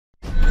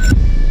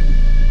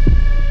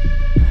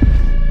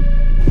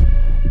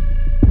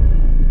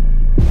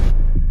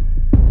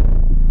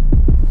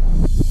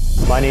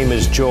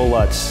is Joel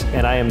Lutz,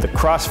 and I am the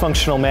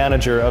cross-functional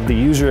manager of the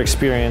User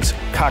Experience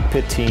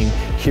Cockpit team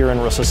here in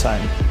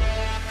Rüsselsheim.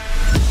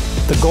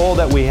 The goal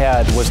that we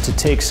had was to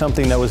take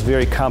something that was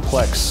very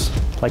complex,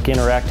 like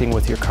interacting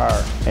with your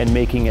car, and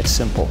making it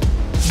simple.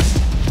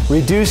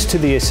 Reduced to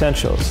the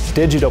essentials,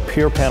 digital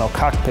pure panel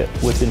cockpit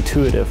with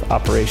intuitive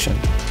operation.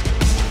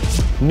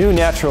 New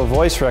natural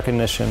voice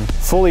recognition,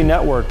 fully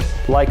networked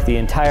like the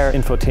entire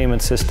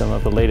infotainment system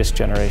of the latest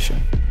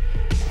generation.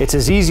 It's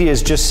as easy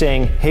as just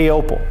saying, "Hey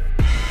Opel."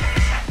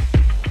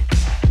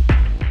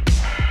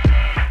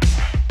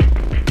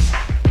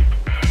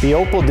 The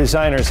Opel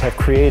designers have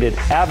created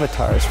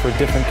avatars for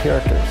different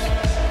characters.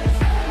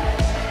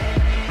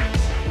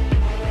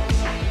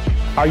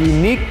 Our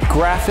unique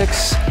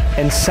graphics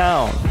and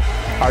sound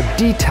are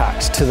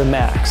detoxed to the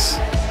max.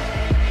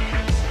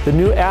 The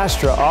new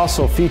Astra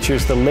also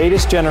features the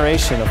latest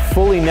generation of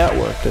fully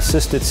networked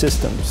assisted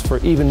systems for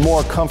even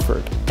more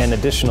comfort and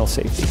additional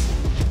safety.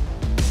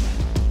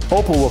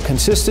 Opel will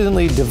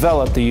consistently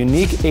develop the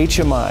unique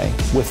HMI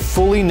with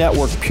fully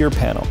networked pure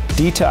panel,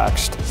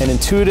 detoxed, and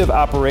intuitive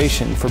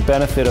operation for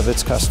benefit of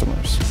its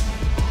customers.